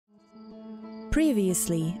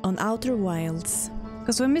Previously on Outer Wilds.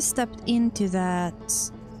 Because when we stepped into the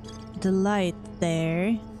light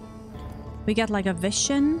there, we got like a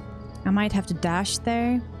vision. I might have to dash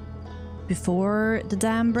there before the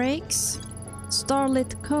dam breaks.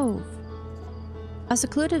 Starlit Cove. A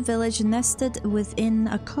secluded village nested within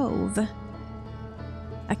a cove.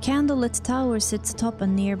 A candlelit tower sits atop a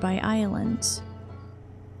nearby island.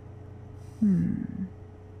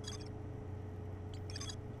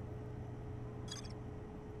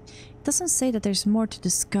 It doesn't say that there's more to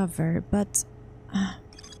discover, but...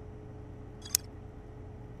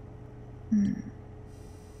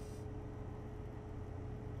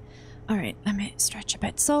 Alright, let me stretch a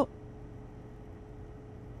bit. So,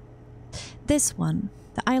 this one,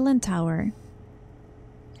 the island tower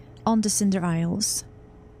on the Cinder Isles.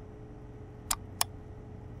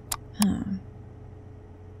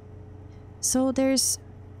 So there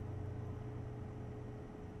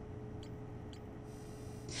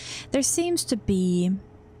seems to be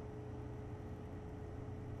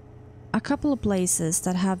a couple of places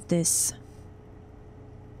that have this,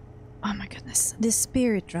 oh my goodness, this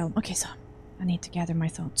spirit realm. Okay, so I need to gather my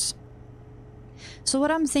thoughts. So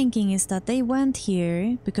what I'm thinking is that they went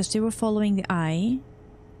here because they were following the eye,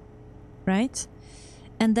 right?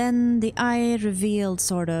 And then the eye revealed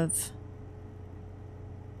sort of,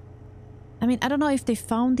 I mean, I don't know if they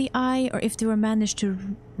found the eye or if they were managed to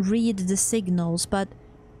read the signals, but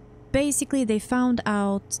basically they found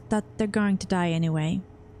out that they're going to die anyway.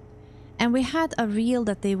 And we had a reel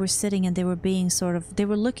that they were sitting and they were being sort of, they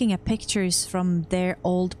were looking at pictures from their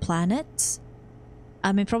old planet.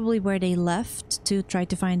 I mean, probably where they left to try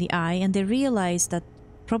to find the eye, and they realized that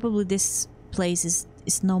probably this place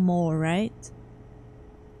is no more, right?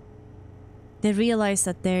 They realized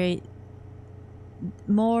that they're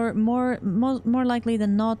more likely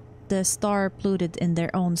than not the star polluted in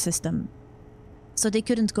their own system. So they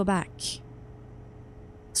couldn't go back.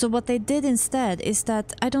 So what they did instead is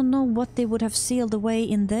that, I don't know what they would have sealed away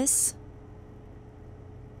in this,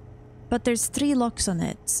 but there's 3 locks on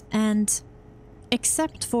it, and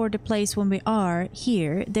except for the place when we are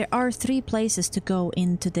here, there are 3 places to go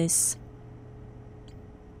into this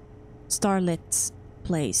starlit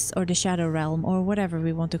place, or the shadow realm, or whatever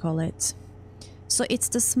we want to call it. So it's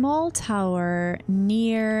the small tower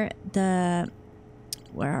near the...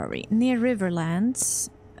 where are we? Near Riverlands.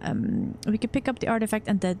 We could pick up the artifact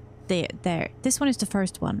and there. This one is the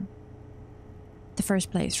first one. The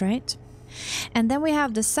first place, right? And then we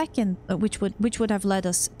have the second, which would have led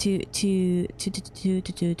us to the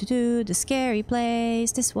scary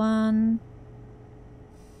place. This one.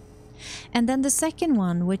 And then the second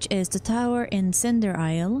one, which is the tower in Cinder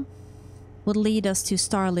Isle, would lead us to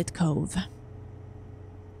Starlit Cove.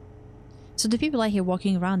 So the people I hear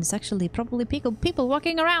walking around is actually probably people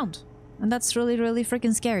walking around. And that's really, really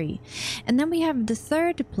freaking scary. And then we have the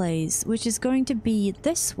third place, which is going to be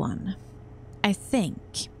this one, I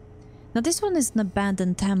think. Now this one is an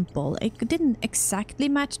abandoned temple. It didn't exactly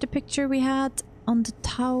match the picture we had on the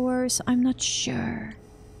tower, so I'm not sure.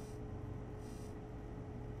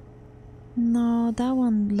 No, that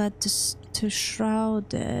one led to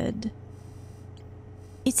Shrouded.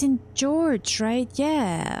 It's in George, right?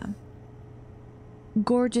 Yeah.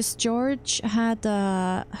 Gorgeous George had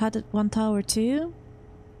one tower too.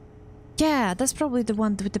 Yeah, that's probably the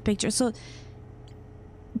one with the picture. So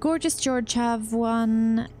Gorgeous George have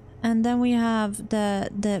one, and then we have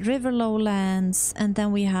the River Lowlands, and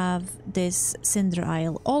then we have this Cinder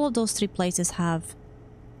Isle. All of those 3 places have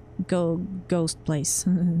ghost place.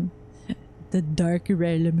 The dark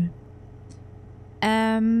realm.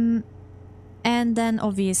 And then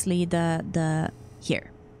obviously the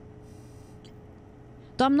here.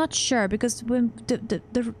 So I'm not sure, because when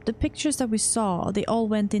the pictures that we saw, they all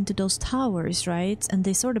went into those towers, right? And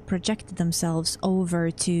they sort of projected themselves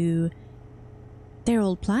over to their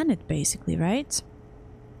old planet, basically, right?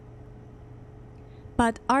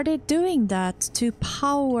 But are they doing that to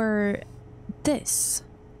power this?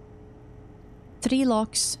 3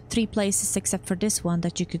 locks, 3 places except for this one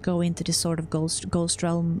that you could go into this sort of ghost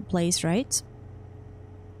realm place, right?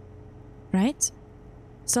 Right?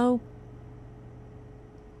 So...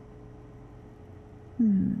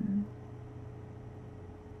 And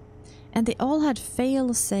they all had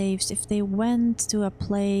fail-safes if they went to a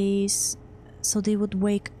place so they would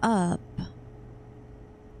wake up.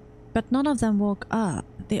 But none of them woke up.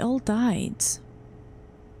 They all died.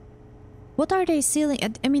 What are they sealing?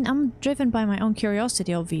 I mean, I'm driven by my own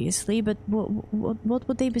curiosity, obviously, but what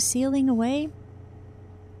would they be sealing away?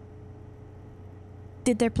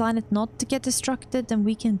 Did their planet not get destructed and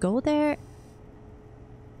we can go there?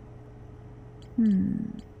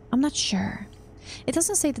 I'm not sure. It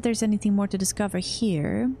doesn't say that there's anything more to discover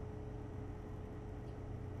here.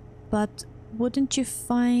 But wouldn't you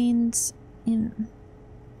find in...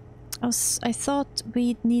 I thought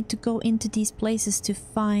we'd need to go into these places to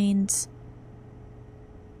find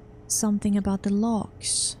something about the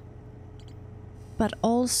locks. But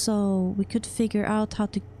also we could figure out how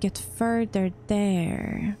to get further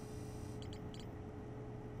there.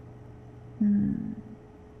 I'm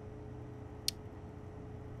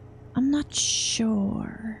not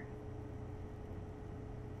sure.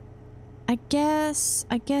 I guess,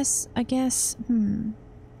 I guess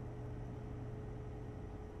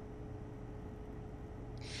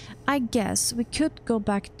we could go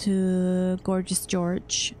back to Gorgeous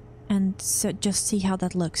George and just see how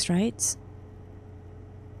that looks, right?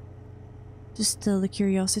 To still the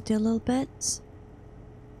curiosity a little bit.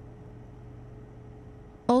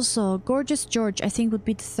 Also, Gorgeous George I think would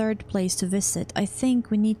be the third place to visit. I think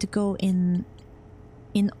we need to go in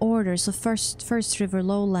order. So first River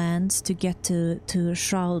Lowlands to get to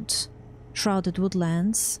Shrouded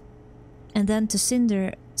Woodlands. And then to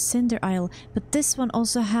Cinder Isle. But this one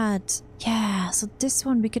also had... Yeah, so this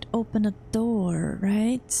one we could open a door,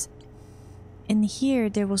 right? In here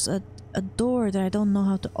there was a door that I don't know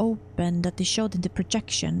how to open that they showed in the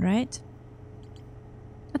projection, right?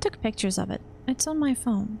 I took pictures of it. It's on my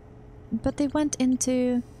phone. But they went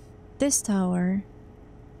into this tower.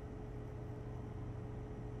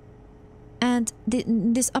 And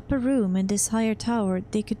this upper room in this higher tower,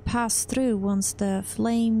 they could pass through once the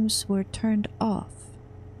flames were turned off.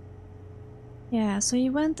 Yeah, so he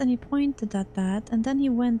went and he pointed at that, and then he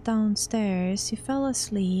went downstairs, he fell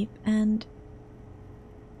asleep, and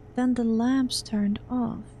then the lamps turned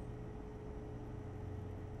off.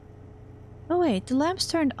 Oh wait, the lamps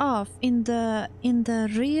turned off in the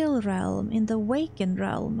real realm, in the Waken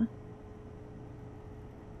realm.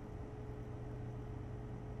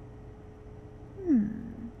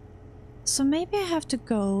 So maybe I have to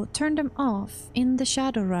go turn them off in the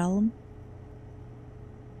Shadow realm.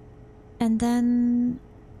 And then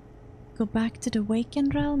go back to the Waken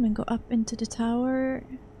realm and go up into the tower.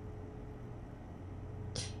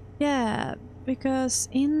 Yeah, because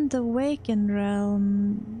in the Waken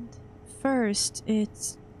realm, first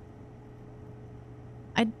it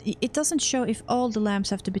doesn't show if all the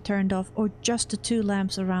lamps have to be turned off or just the two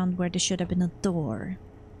lamps around where there should have been a door.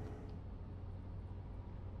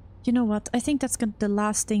 You know what? I think that's the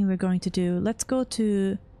last thing we're going to do. Let's go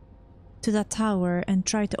to that tower and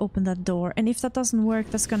try to open that door. And if that doesn't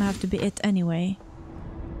work, that's gonna have to be it anyway.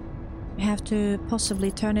 We have to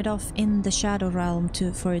possibly turn it off in the Shadow realm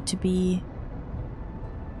for it to be...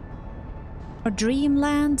 Or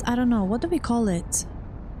Dreamland? I don't know. What do we call it?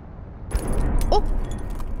 Oh!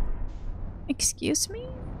 Excuse me?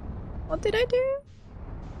 What did I do?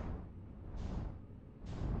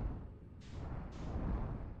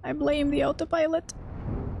 I blame the autopilot.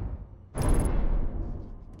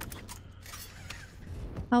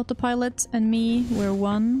 Autopilot and me, we're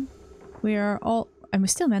one. We are all... And we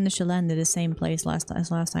still managed to land in the same place as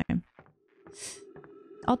last time.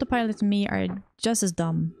 Autopilot and me are just as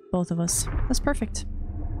dumb, both of us. That's perfect.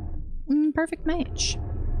 Perfect match.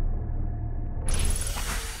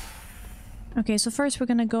 Okay, so first we're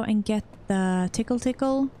gonna go and get the tickle.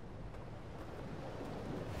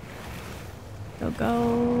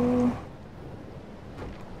 Go.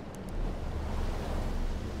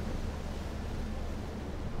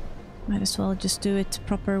 Might as well just do it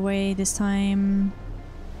proper way this time.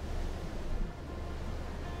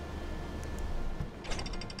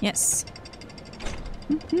 Yes.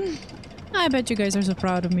 I bet you guys are so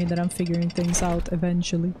proud of me that I'm figuring things out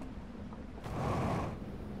eventually.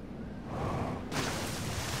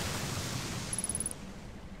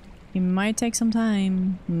 It might take some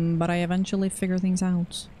time, but I eventually figure things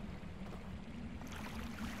out.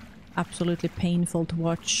 Absolutely painful to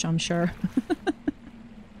watch, I'm sure.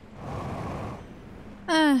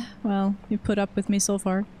 Well, you put up with me so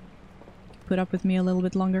far. Put up with me a little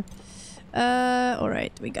bit longer.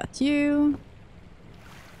 Alright, we got you.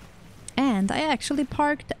 And I actually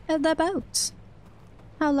parked at the boat.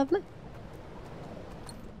 How lovely.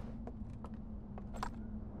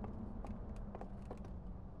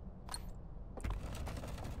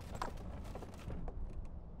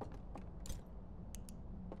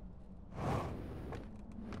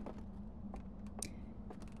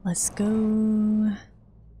 Let's go.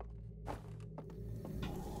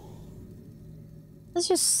 Let's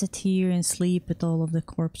just sit here and sleep with all of the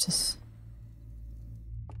corpses.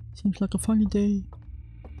 Seems like a funny day.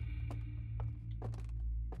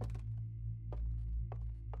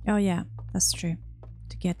 Oh yeah, that's true.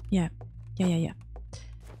 To get... yeah.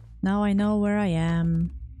 Now I know where I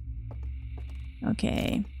am.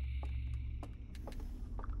 Okay.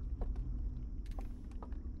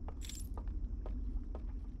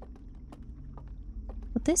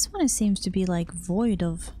 But this one seems to be like void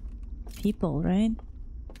of people, right?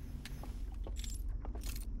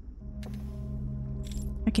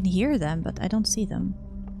 I can hear them, but I don't see them.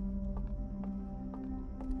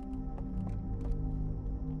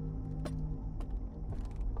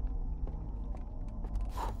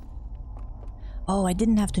 Oh, I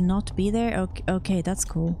didn't have to not be there? Okay, okay, that's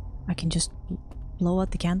cool. I can just blow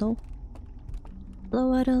out the candle.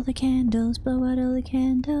 Blow out all the candles, blow out all the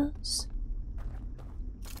candles.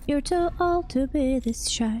 You're too old to be this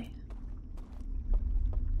shy.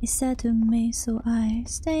 He said to me, so I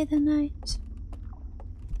stay the night.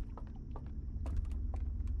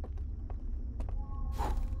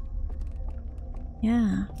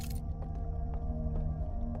 Yeah.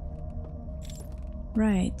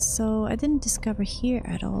 Right, so I didn't discover here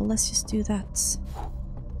at all. Let's just do that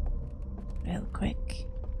real quick.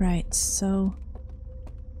 Right, so...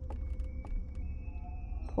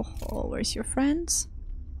 Oh, where's your friends?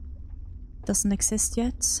 Doesn't exist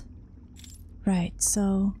yet. Right,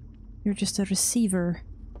 so you're just a receiver.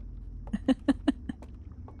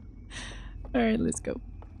 Alright, let's go.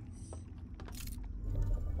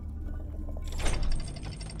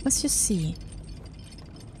 Let's just see.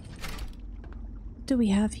 What do we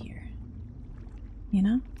have here? You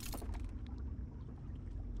know?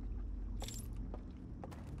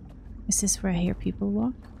 Is this where I hear people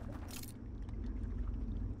walk?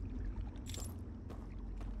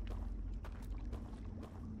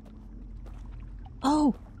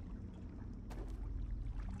 Oh!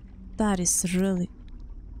 That is really...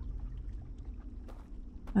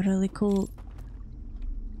 a really cool...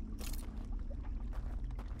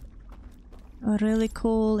 a really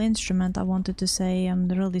cool instrument, I wanted to say. I'm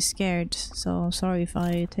really scared, so sorry if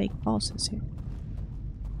I take pauses here.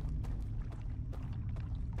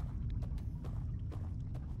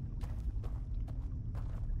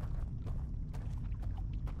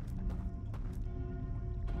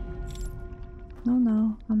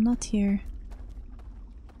 No, I'm not here.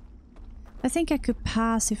 I think I could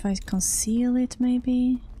pass if I conceal it,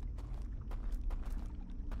 maybe.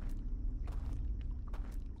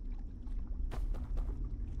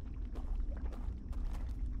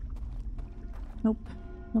 Nope.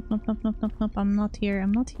 Nope. I'm not here.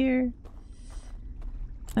 I'm not here.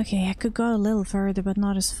 Okay, I could go a little further, but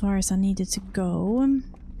not as far as I needed to go.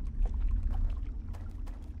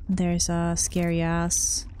 There's a scary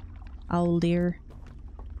ass owl deer.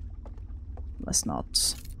 Let's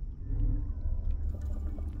not.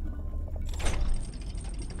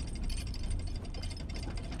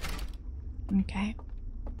 Okay.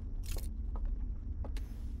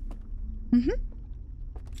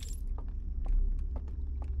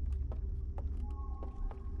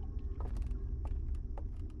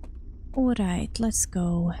 Alright, let's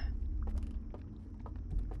go.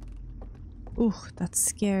 Ooh, that's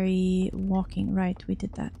scary walking. Right, we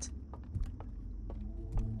did that.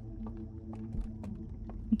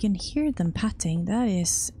 You can hear them patting. That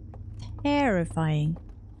is terrifying.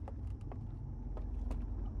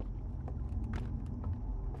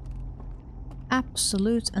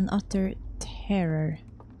 Absolute and utter terror.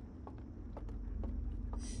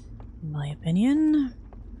 In my opinion.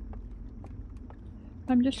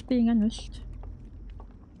 I'm just being honest.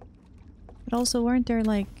 But also, weren't there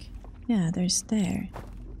like... yeah, there's there.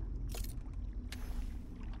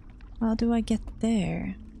 How do I get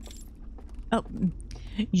there? Oh,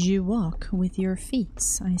 you walk with your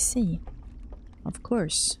feet, I see. Of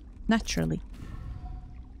course, naturally.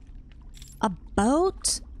 A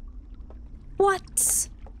boat? What?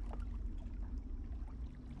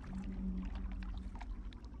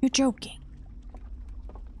 You're joking.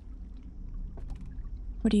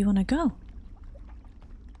 Where do you want to go?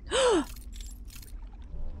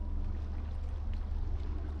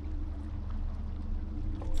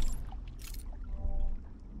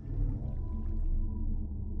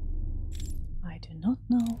 I do not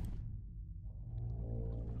know.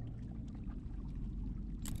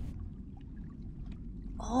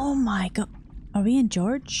 Oh my god. Are we in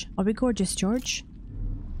George? Are we Gorgeous George?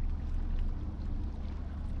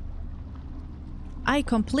 I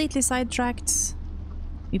completely sidetracked.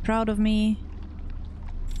 Be proud of me.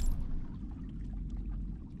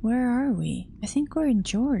 Where are we? I think we're in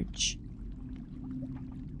George.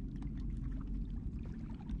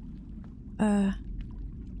 Huh.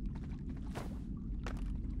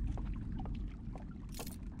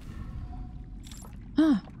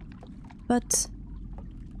 But...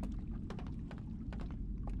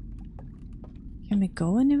 can we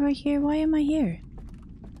go anywhere here? Why am I here?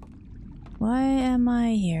 Why am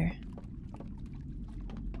I here?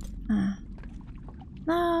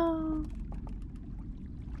 No.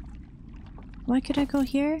 Why could I go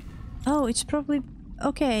here? Oh, it's probably...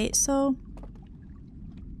 Okay, so...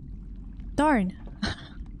 Darn.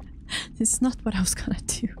 This is not what I was gonna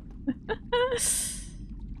do.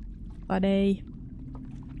 Buddy.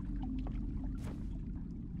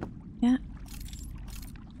 Yeah.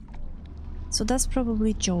 So that's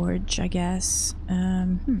probably George, I guess.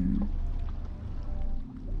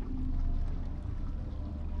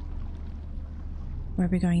 Where are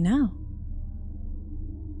we going now?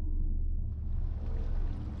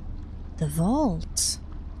 The vault.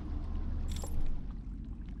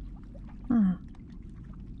 Huh.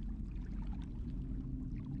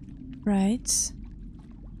 Right.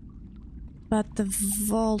 But the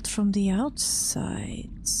vault from the outside.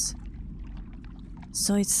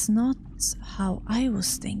 So it's not how I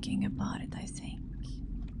was thinking about it, I think.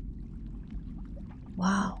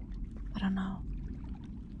 Wow. I don't know.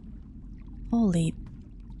 Holy.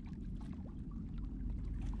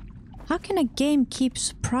 How can a game keep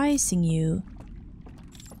surprising you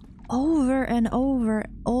over and over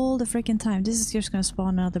all the freaking time? This is just gonna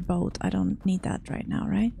spawn another boat. I don't need that right now,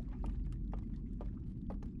 right?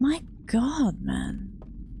 My god, man.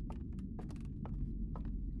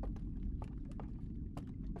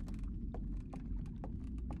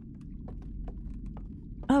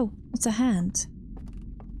 Oh, it's a hand.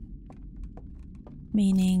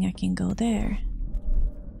 Meaning I can go there.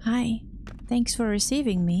 Hi. Thanks for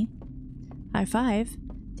receiving me. High five.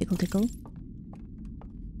 Tickle tickle.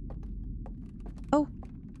 Oh,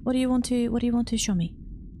 what do you want to show me?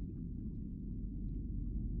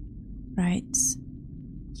 Right.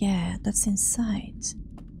 Yeah, that's inside.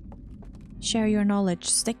 Share your knowledge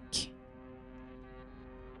stick.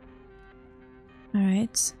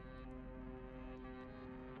 Alright.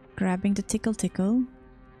 Grabbing the tickle tickle.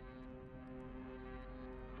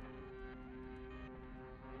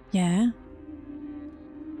 Yeah.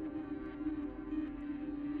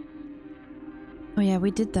 Oh yeah,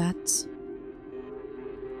 we did that.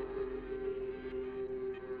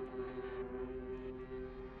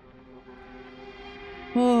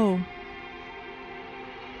 Whoa.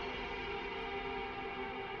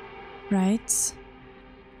 Right.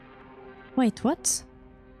 Wait, what?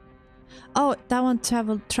 Oh, that one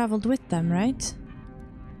traveled with them, right?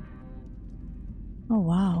 Oh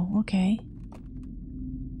wow, okay.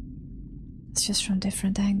 It's just from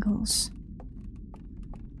different angles.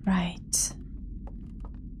 Right.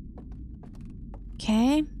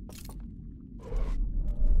 Okay.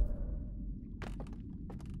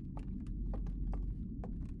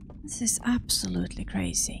 This is absolutely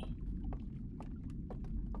crazy.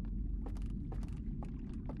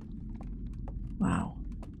 Wow.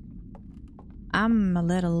 I'm a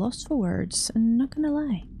little lost for words, I'm not gonna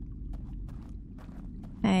lie.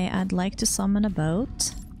 Hey, I'd like to summon a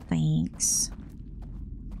boat. Thanks.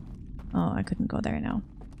 Oh, I couldn't go there now.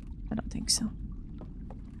 I don't think so.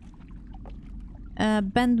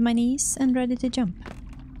 Bend my knees and ready to jump.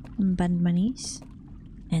 Bend my knees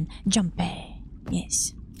and jump.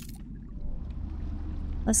 Yes.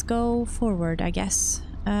 Let's go forward, I guess.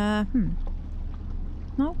 No?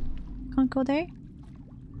 Can't go there?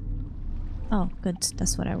 Oh, good.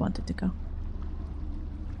 That's what I wanted to go.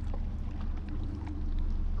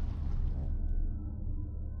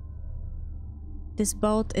 This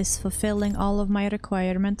boat is fulfilling all of my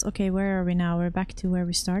requirements. Okay, where are we now? We're back to where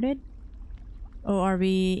we started? Or are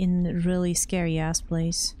we in a really scary ass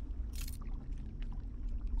place?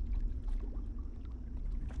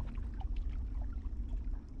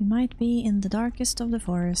 We might be in the darkest of the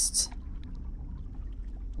forests.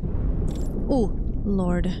 Oh,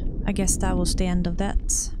 Lord. I guess that was the end of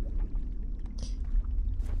that.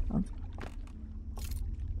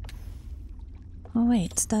 Oh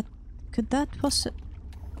wait, that... Could that possibly...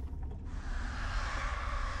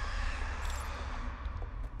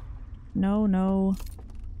 No, no.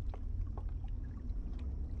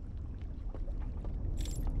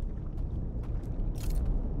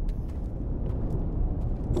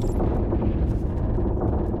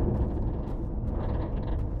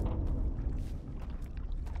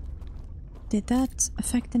 Did that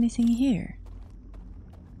affect anything here?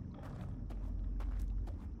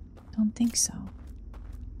 Don't think so.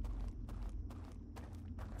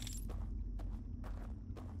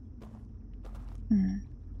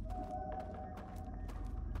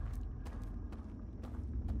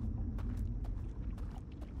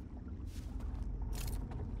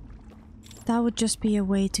 That would just be a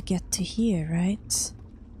way to get to here, right?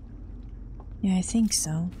 Yeah, I think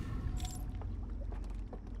so.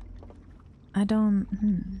 I don't...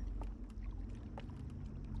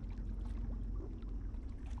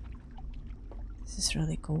 This is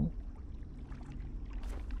really cool.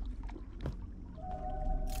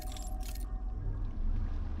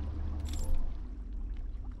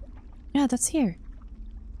 Yeah, that's here.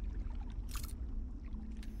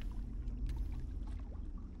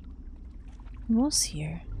 It was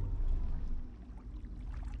here.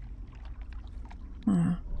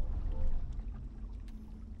 Huh.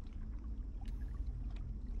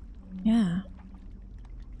 Yeah.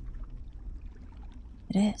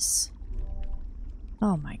 It is.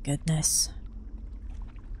 Oh my goodness.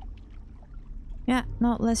 Yeah,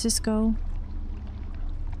 no, let's just go.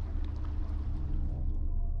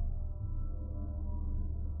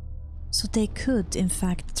 So they could, in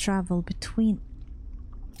fact, travel between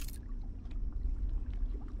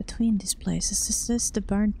these places. Is this the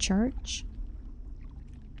burnt church?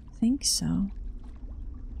 I think so.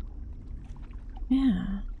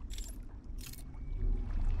 Yeah.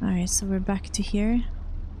 Alright, so we're back to here.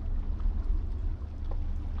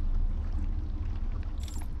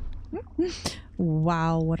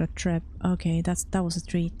 Wow, what a trip. Okay, that was a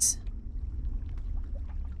treat.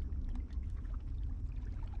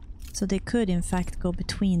 So they could in fact go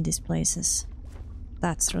between these places.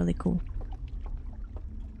 That's really cool.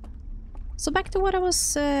 So back to what I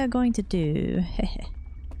was going to do.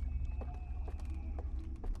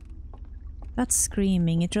 That's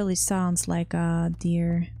screaming. It really sounds like a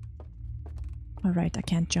deer. Alright, I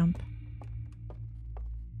can't jump.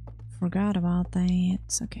 Forgot about that.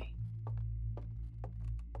 It's okay.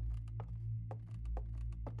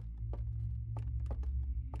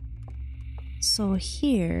 So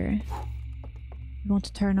here, we want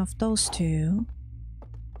to turn off those two.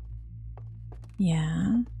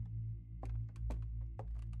 Yeah.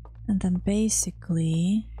 And then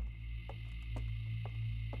basically,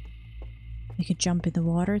 we could jump in the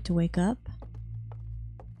water to wake up.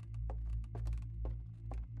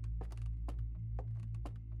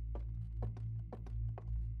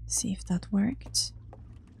 See if that worked.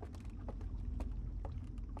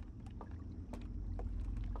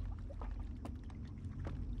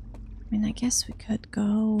 I mean, I guess we could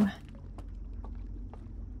go...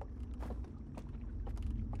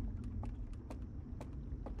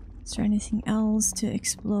 Is there anything else to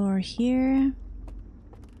explore here?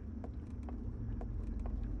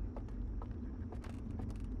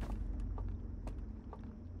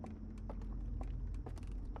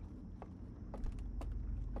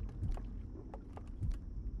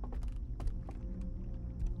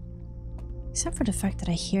 Except for the fact that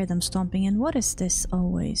I hear them stomping, and what is this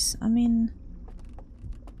always? I mean...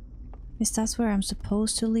 Is that where I'm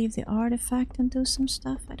supposed to leave the artifact and do some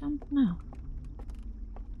stuff? I don't know.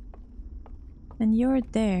 And you're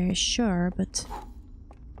there, sure, but...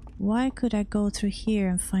 Why could I go through here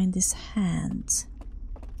and find this hand?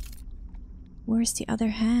 Where's the other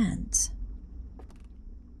hand?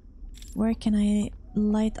 Where can I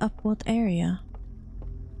light up what area?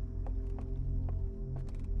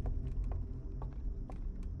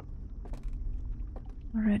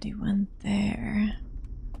 Already went there.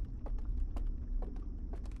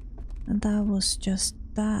 And that was just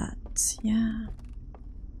that, yeah.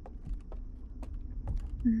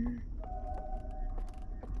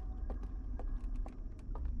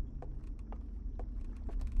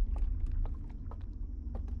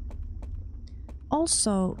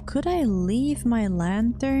 Also, could I leave my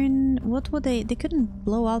lantern? What would they couldn't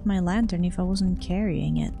blow out my lantern if I wasn't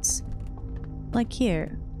carrying it. Like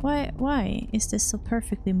here. Why is this so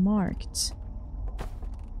perfectly marked?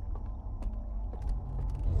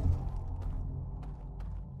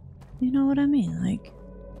 You know what I mean? Like...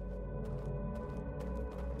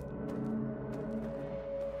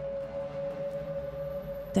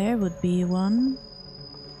 There would be one.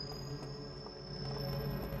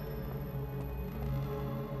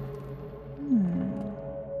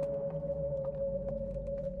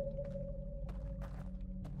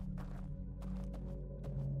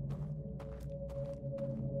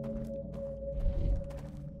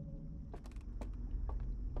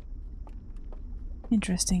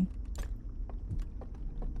 Interesting.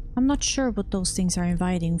 I'm not sure what those things are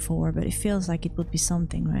inviting for, but it feels like it would be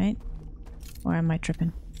something, right? Or am I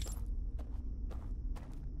tripping?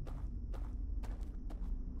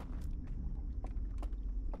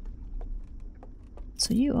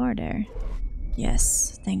 So you are there.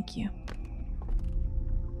 Yes, thank you.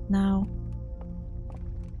 Now,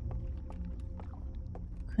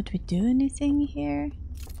 could we do anything here?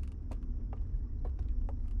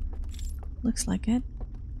 Looks like it.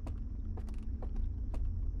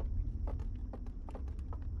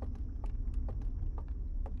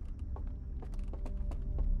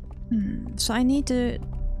 So I need to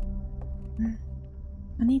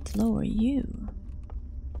lower you.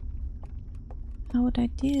 How would I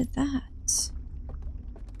do that?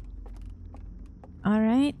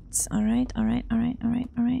 Alright, alright, alright, alright, alright,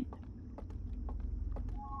 alright.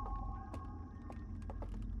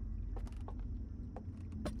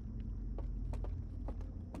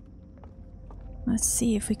 Let's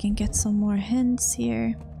see if we can get some more hints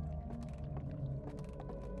here.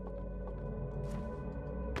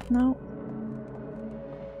 No.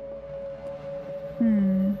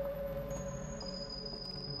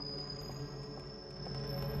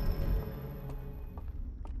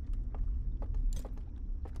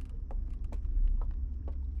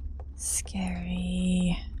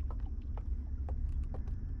 Scary.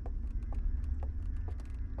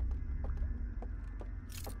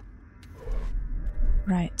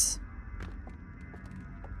 Right.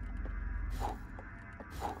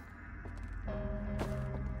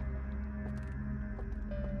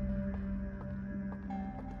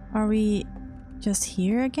 Are we just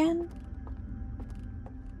here again?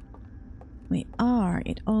 We are.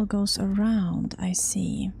 It all goes around, I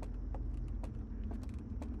see.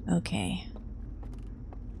 Okay.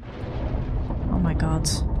 Oh my god.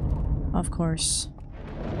 Of course.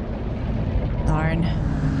 Darn.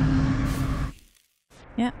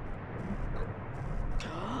 Yeah.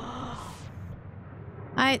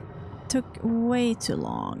 I took way too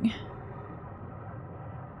long.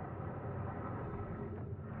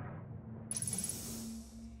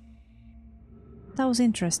 That was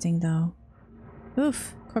interesting though.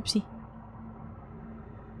 Oof, corpsey.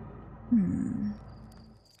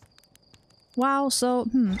 Wow, so,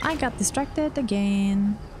 I got distracted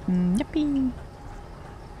again. Yippee.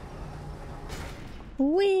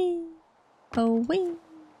 Wee. Oh, wee.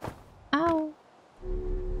 Ow.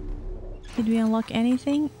 Did we unlock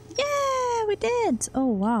anything? Yeah, we did. Oh,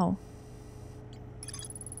 wow.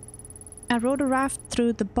 I rode a raft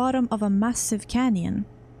through the bottom of a massive canyon.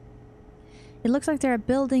 It looks like there are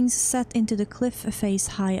buildings set into the cliff face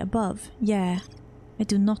high above. Yeah, I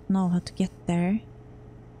do not know how to get there.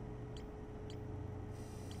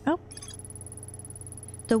 Oh.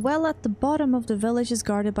 The well at the bottom of the village is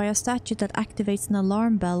guarded by a statue that activates an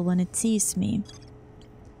alarm bell when it sees me.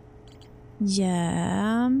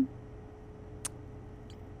 Yeah.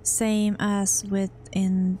 Same as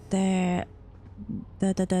within the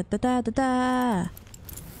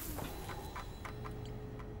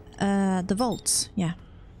the vaults, yeah.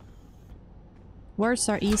 Words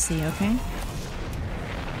are easy, okay?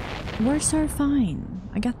 Words are fine.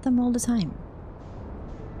 I got them all the time.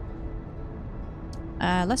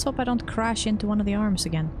 Let's hope I don't crash into one of the arms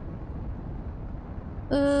again.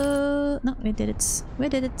 No, we did it. We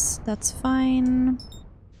did it. That's fine.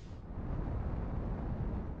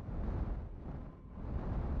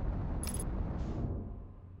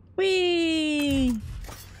 Whee!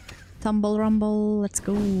 Tumble rumble, let's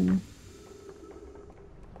go.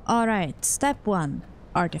 Alright, step 1.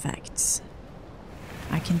 Artifacts.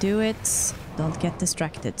 I can do it. Don't get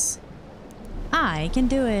distracted. I can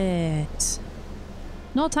do it.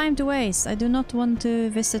 No time to waste. I do not want to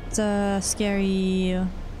visit scary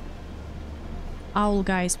owl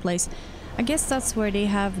guy's place. I guess that's where they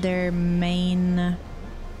have their main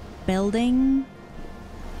building.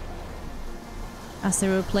 As they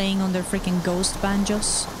were playing on their freaking ghost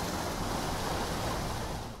banjos.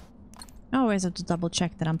 I always have to double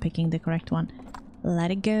check that I'm picking the correct one.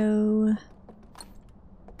 Let it go.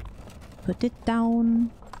 Put it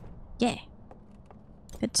down. Yeah.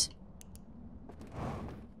 Good.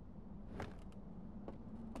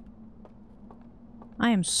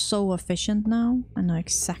 I am so efficient now. I know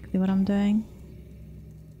exactly what I'm doing.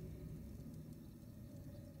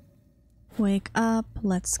 Wake up.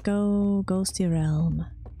 Let's go. Ghosty realm.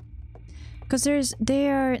 Because they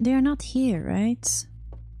are not here, right?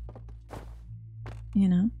 You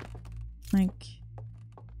know? Like...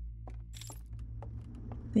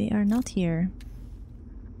 They are not here.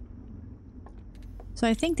 So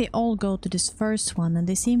I think they all go to this first one and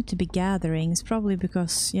they seem to be gathering. It's probably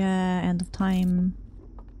because, yeah, end of time.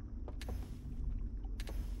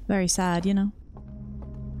 Very sad, you know?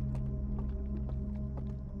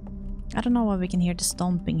 I don't know why we can hear the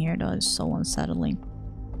stomping here though, it's so unsettling.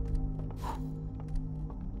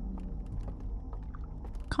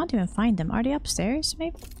 Can't even find them. Are they upstairs,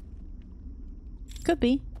 maybe? Could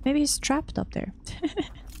be. Maybe he's trapped up there.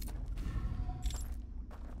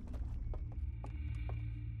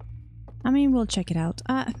 I mean, we'll check it out.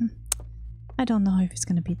 I don't know if it's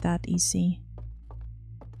gonna be that easy.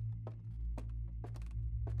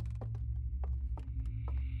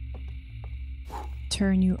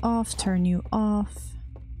 Turn you off, turn you off.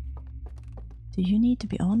 Do you need to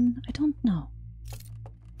be on? I don't know.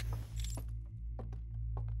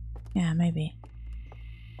 Yeah, maybe.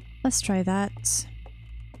 Let's try that.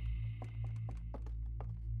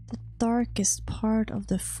 The darkest part of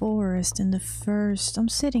the forest in the first. I'm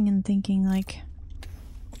sitting and thinking like,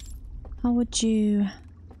 how would you...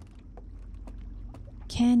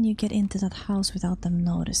 Can you get into that house without them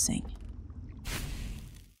noticing?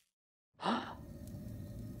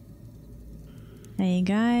 Hey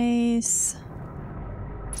guys.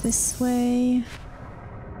 This way.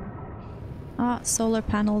 Ah, solar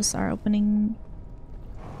panels are opening.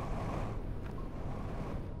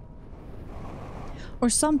 Or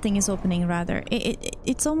something is opening rather.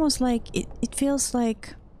 It's almost like it feels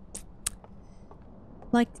like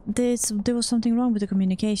there was something wrong with the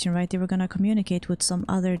communication, right? They were gonna communicate with some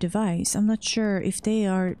other device. I'm not sure if they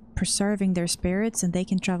are preserving their spirits and they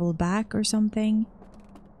can travel back or something.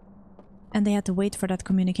 And they had to wait for that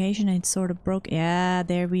communication and it sort of broke. Yeah,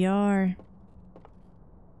 there we are.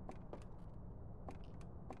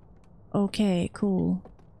 Okay, cool.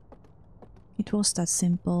 It was that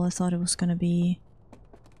simple. I thought it was gonna be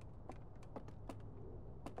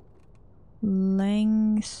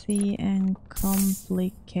lengthy and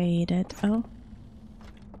complicated. Oh.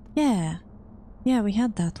 Yeah. Yeah, we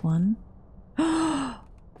had that one.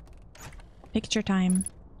 Picture time.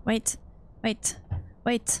 Wait. Wait.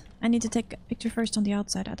 Wait. I need to take a picture first on the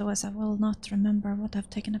outside, otherwise I will not remember what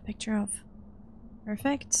I've taken a picture of.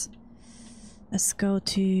 Perfect. Let's go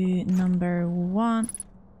to number 1.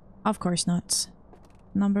 Of course not.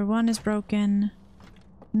 Number 1 is broken.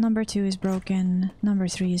 Number 2 is broken. Number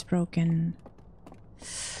 3 is broken.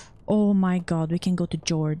 Oh my god, we can go to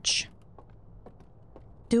George.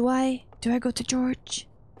 Do I? Do I go to George?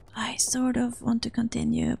 I sort of want to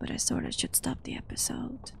continue, but I sort of should stop the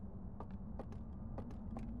episode.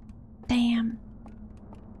 Damn.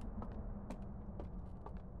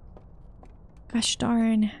 Gosh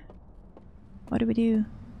darn. What do we do?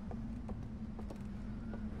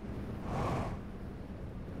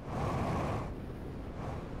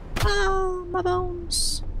 Oh, my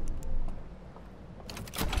bones.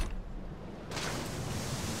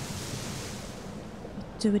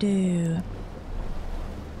 What do we do?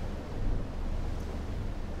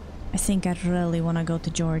 I think I really want to go to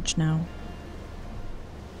George now.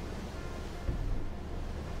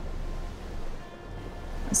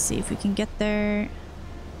 Let's see if we can get there.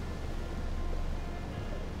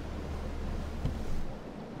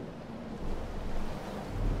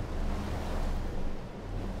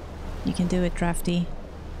 You can do it, Drafty.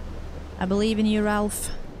 I believe in you,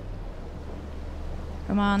 Ralph.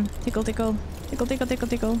 Come on. Tickle, tickle. Tickle, tickle, tickle,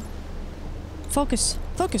 tickle. Focus.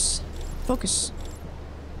 Focus. Focus.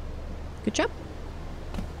 Good job.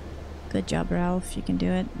 Good job, Ralph. You can do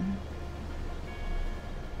it.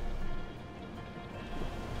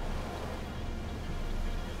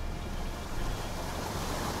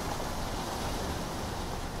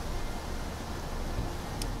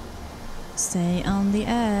 Stay on the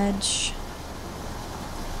edge.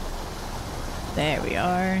 There we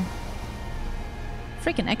are.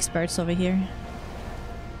 Freaking experts over here.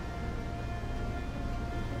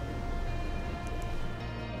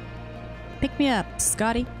 Pick me up,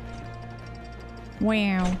 Scotty.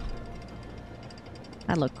 Wow.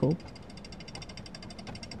 That looked cool.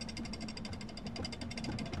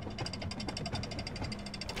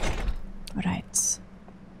 Alright.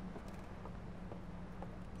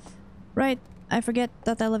 Right, I forget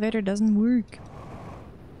that the elevator doesn't work.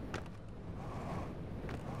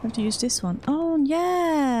 I have to use this one. Oh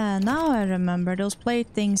yeah, now I remember. Those plate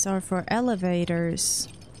things are for elevators.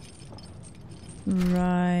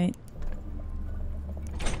 Right.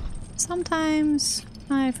 Sometimes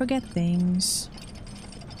I forget things.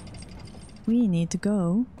 We need to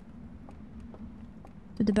go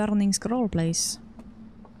to the Burning Scroll place.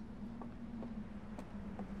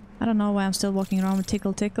 I don't know why I'm still walking around with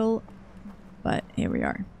Tickle Tickle, but here we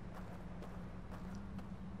are.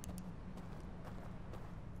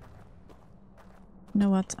 You know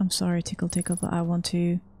what? I'm sorry, Tickle Tickle, but I want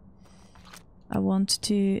to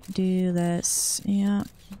do this. Yeah.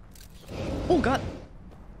 Oh god!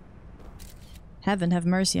 Heaven have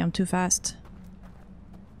mercy, I'm too fast.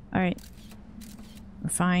 Alright. We're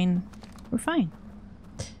fine. We're fine.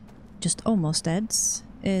 Just almost dead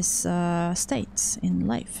is states in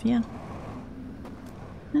life, yeah.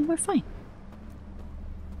 And we're fine.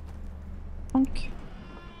 Bonk.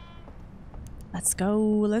 Let's go,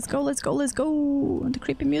 let's go, let's go, let's go! And the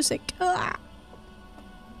creepy music. Ah!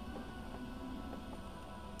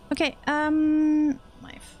 Okay,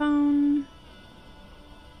 my phone.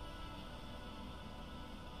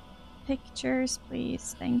 Pictures,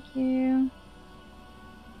 please, thank you.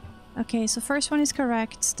 Okay, so first one is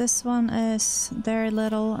correct. This one is very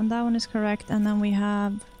little, and that one is correct. And then we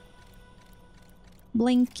have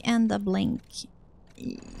blink and a blink.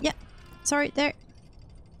 Yeah, sorry, there.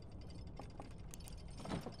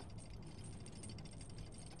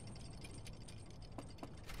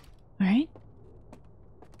 All right.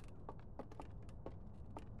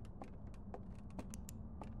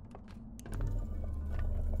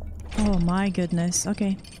 Oh my goodness.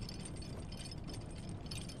 Okay.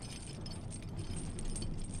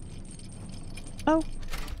 Oh.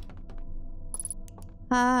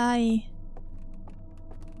 Hi.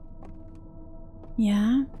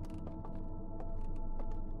 Yeah.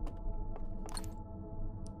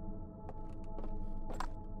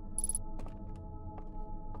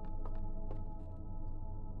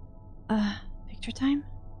 Picture time?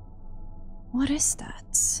 What is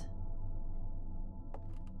that?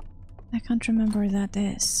 I can't remember where that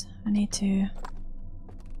is. I need to...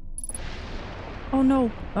 Oh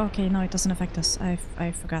no! Okay, no, it doesn't affect us. I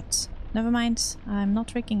forgot. Never mind. I'm not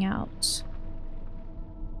freaking out.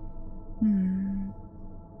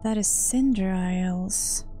 That is Cinder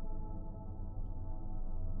Isles.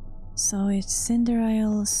 So it's Cinder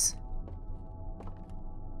Isles.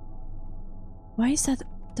 Why is that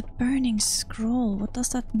the burning scroll? What does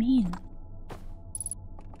that mean?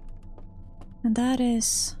 And that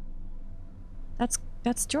is...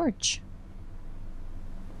 That's George.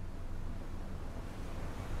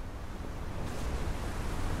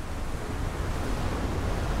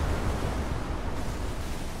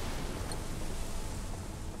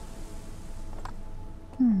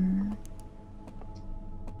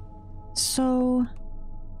 So...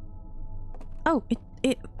 Oh,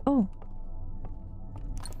 oh.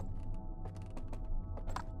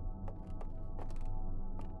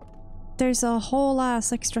 There's a whole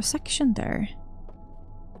ass extra section there.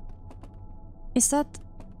 Is that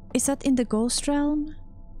in the Ghost Realm?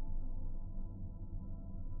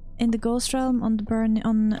 In the Ghost Realm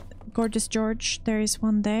on Gorgeous George, there is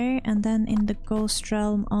one there, and then in the Ghost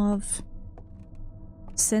Realm of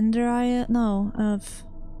Cinder Isle, no, of...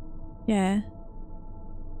 Yeah.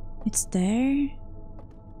 It's there.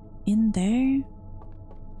 In there.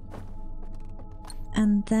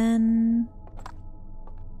 And then...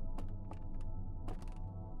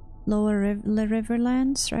 Lower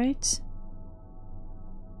Riverlands, right?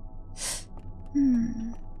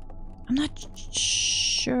 I'm not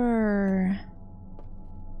sure.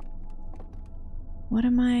 What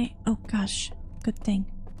am I... Oh gosh, good thing.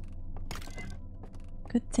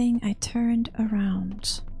 Good thing I turned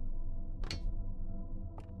around.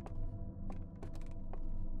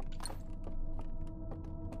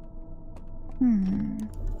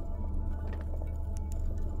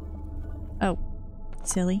 Oh,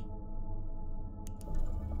 silly.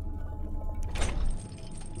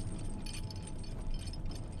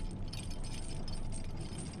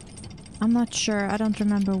 I'm not sure. I don't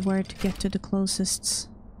remember where to get to the closest.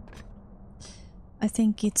 I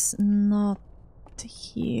think it's not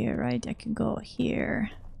here, right? I can go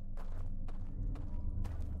here.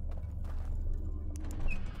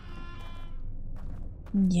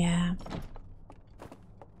 Yeah.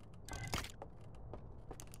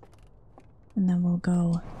 And then we'll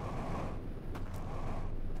go.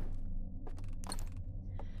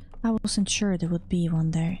 I wasn't sure there would be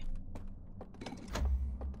one there.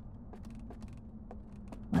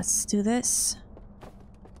 Let's do this.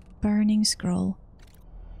 Burning scroll.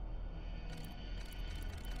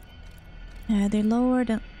 Yeah, they lowered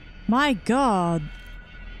the... My god!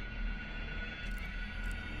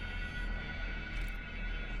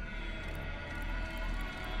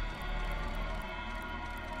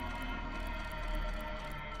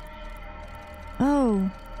 Oh.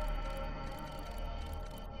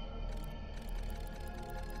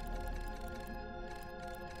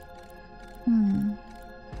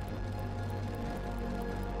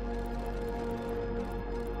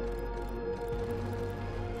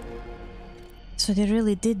 So they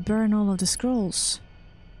really did burn all of the scrolls.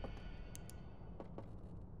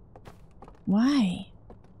 Why?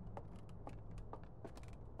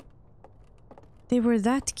 They were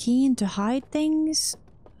that keen to hide things?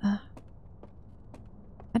 I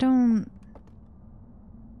don't...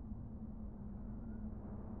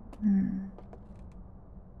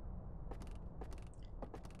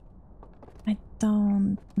 I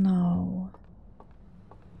don't know.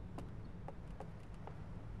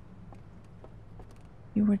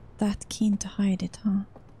 You were that keen to hide it, huh?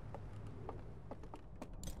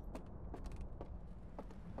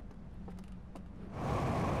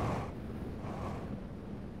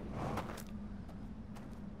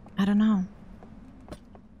 I don't know.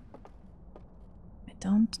 I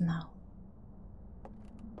don't know.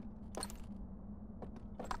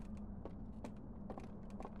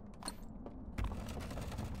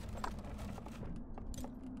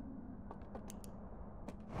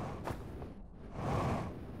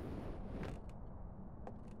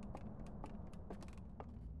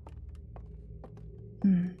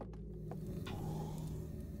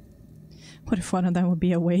 What if one of them would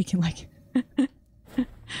be awake and like...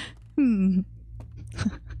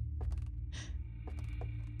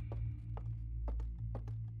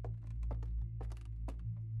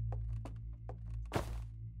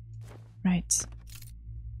 Right.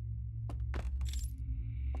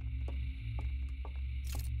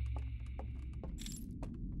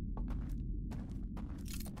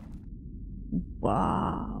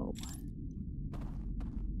 Wow.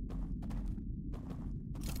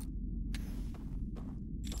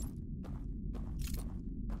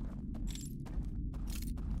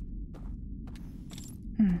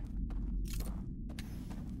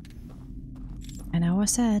 I know I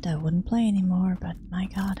said I wouldn't play anymore, but my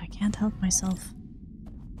god, I can't help myself.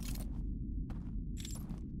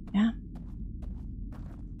 Yeah.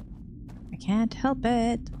 I can't help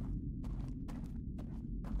it.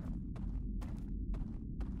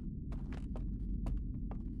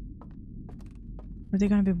 Are they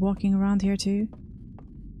gonna be walking around here too?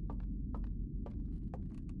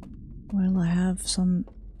 Well, I have some...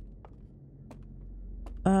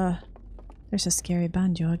 there's a scary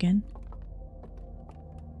banjo again.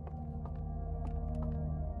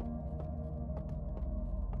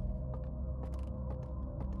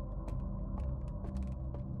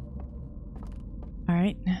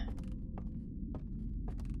 Alright.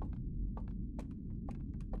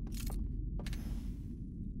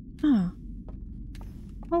 Huh.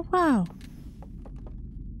 Oh wow.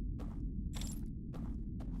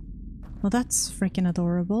 Well, that's freaking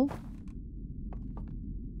adorable.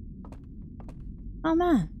 Oh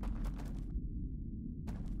man.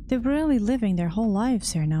 They're really living their whole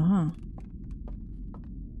lives here now, huh?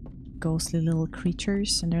 Ghostly little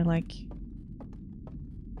creatures, and they're like,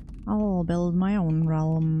 I'll build my own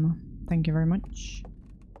realm. Thank you very much.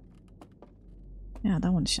 Yeah,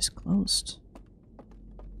 that one's just closed.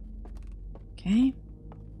 Okay.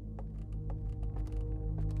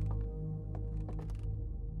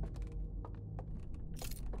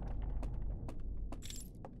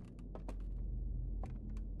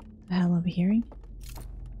 The hell are we hearing?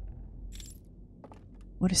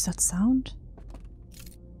 What is that sound?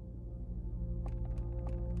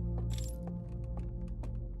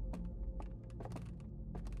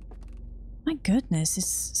 My goodness, it's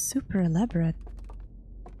super elaborate.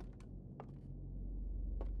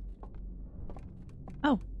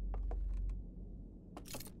 Oh.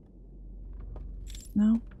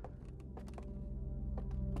 No.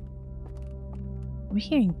 Are we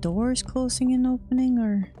hearing doors closing and opening,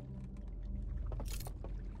 or...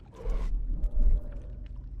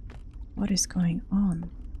 what is going on?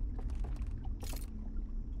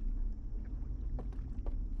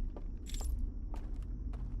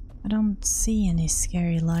 I don't see any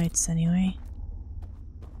scary lights anyway.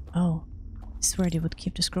 Oh, this is where they would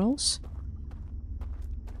keep the scrolls?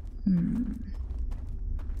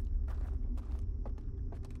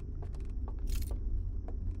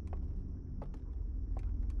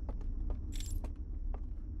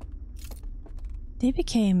 They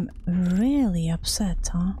became really upset,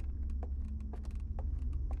 huh?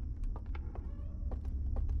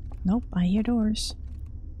 Nope, I hear doors.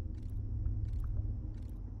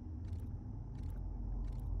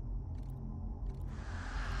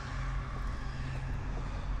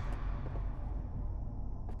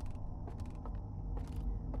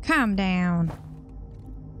 Calm down.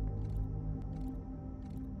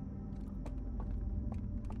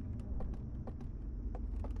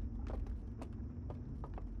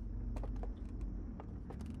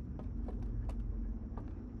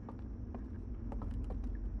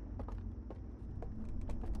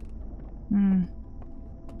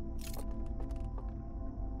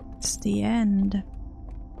 It's the end.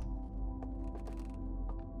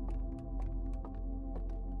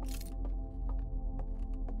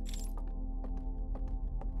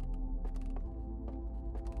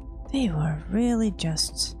 They were really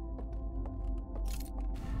just...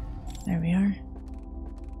 there we are.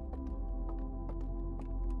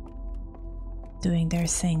 Doing their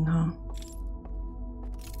thing, huh?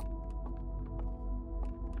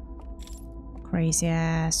 Crazy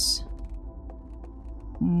ass.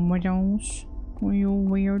 What else? Are you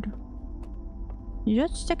weird? You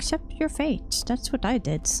just accept your fate. That's what I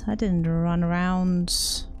did. I didn't run around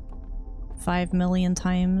 5 million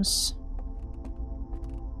times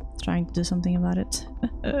trying to do something about it.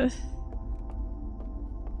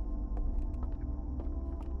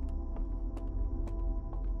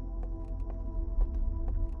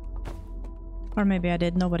 Or maybe I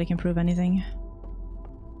did. Nobody can prove anything.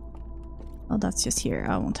 Oh, that's just here.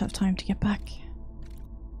 I won't have time to get back.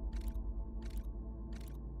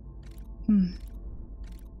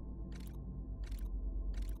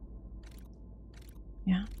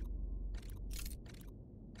 Yeah.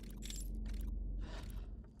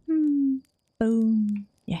 Boom.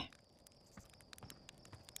 Yeah.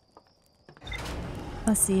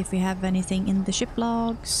 Let's see if we have anything in the ship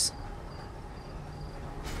logs.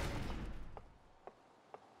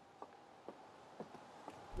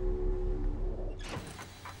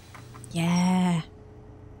 Yeah.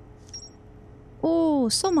 Oh,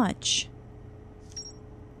 so much.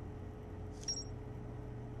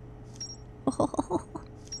 Oh.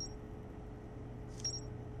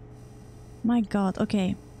 My god,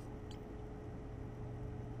 okay.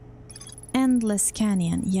 Endless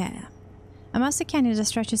canyon, yeah. A massive canyon that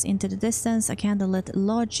stretches into the distance. A candlelit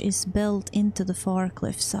lodge is built into the far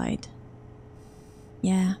cliffside.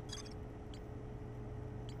 Yeah.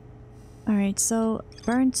 Alright, so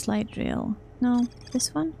burned slide rail. No,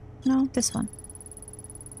 this one? No, this one.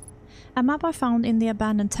 A map I found in the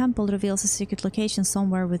abandoned temple reveals a secret location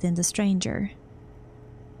somewhere within the stranger.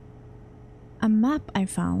 A map I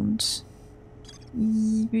found?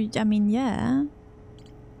 I mean, yeah.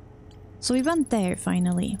 So we went there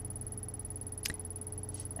finally.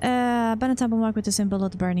 Abandoned temple marked with the symbol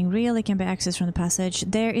of the burning reel. It can be accessed from the passage.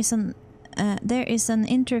 There is an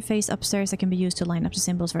interface upstairs that can be used to line up the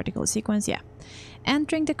symbols vertical sequence. Yeah.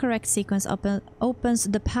 Entering the correct sequence opens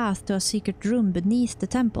the path to a secret room beneath the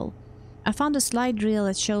temple. I found a slide reel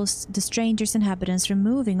that shows the stranger's inhabitants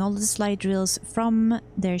removing all the slide reels from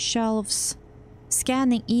their shelves,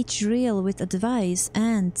 scanning each reel with a device,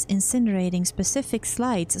 and incinerating specific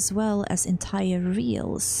slides as well as entire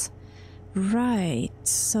reels. Right,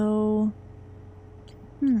 so...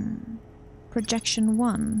 Projection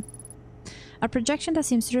 1. A projection that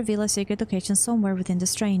seems to reveal a secret location somewhere within the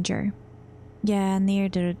stranger. Yeah, near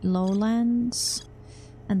the lowlands.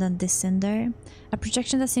 And then this in there. A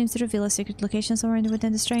projection that seems to reveal a secret location somewhere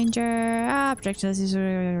within the stranger. Projection that seems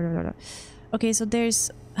to... Okay, so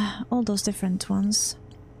there's all those different ones.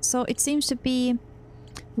 So it seems to be...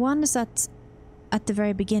 One is at the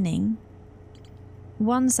very beginning.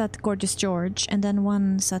 One's at Gorgeous George. And then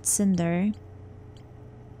one's at Cinder.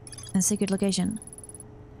 And secret location.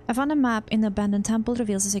 I found a map in the abandoned temple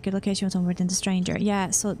reveals a secret location somewhere within the stranger.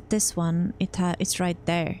 Yeah, so this one, it's right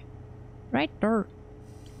there. Right there.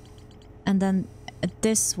 And then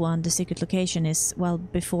this one, the secret location is, well,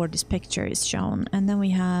 before this picture is shown. And then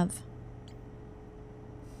we have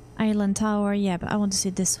Island Tower. Yeah, but I want to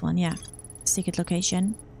see this one. Yeah, secret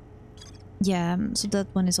location. Yeah, so that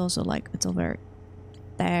one is also like, it's over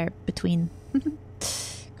there between.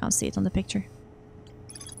 Can't see it on the picture.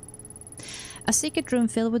 A secret room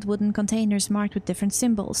filled with wooden containers marked with different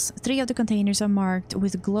symbols. 3 of the containers are marked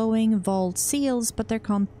with glowing vault seals, but their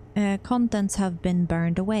contents have been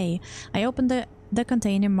burned away. I opened the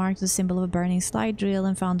container marked with the symbol of a burning slide reel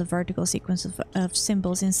and found a vertical sequence of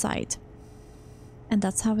symbols inside. And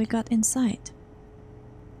that's how we got inside.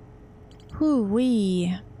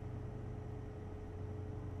 Hoo-wee.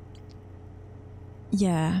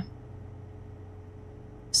 Yeah.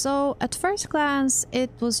 So, at first glance, it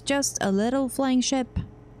was just a little flying ship.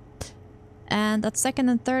 And at second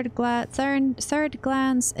and third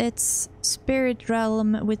glance, it's spirit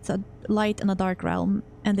realm with a light and a dark realm.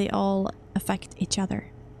 And they all affect each other.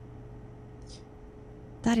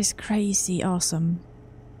 That is crazy awesome.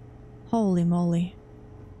 Holy moly.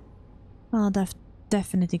 Oh, that's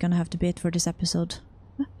definitely gonna have to be it for this episode.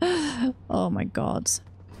 Oh my god.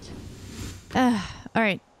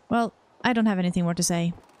 Alright, well, I don't have anything more to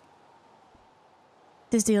say.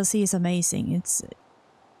 This DLC is amazing. It's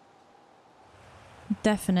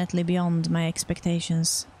definitely beyond my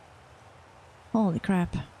expectations. Holy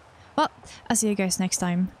crap. Well, I'll see you guys next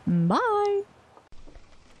time. Bye!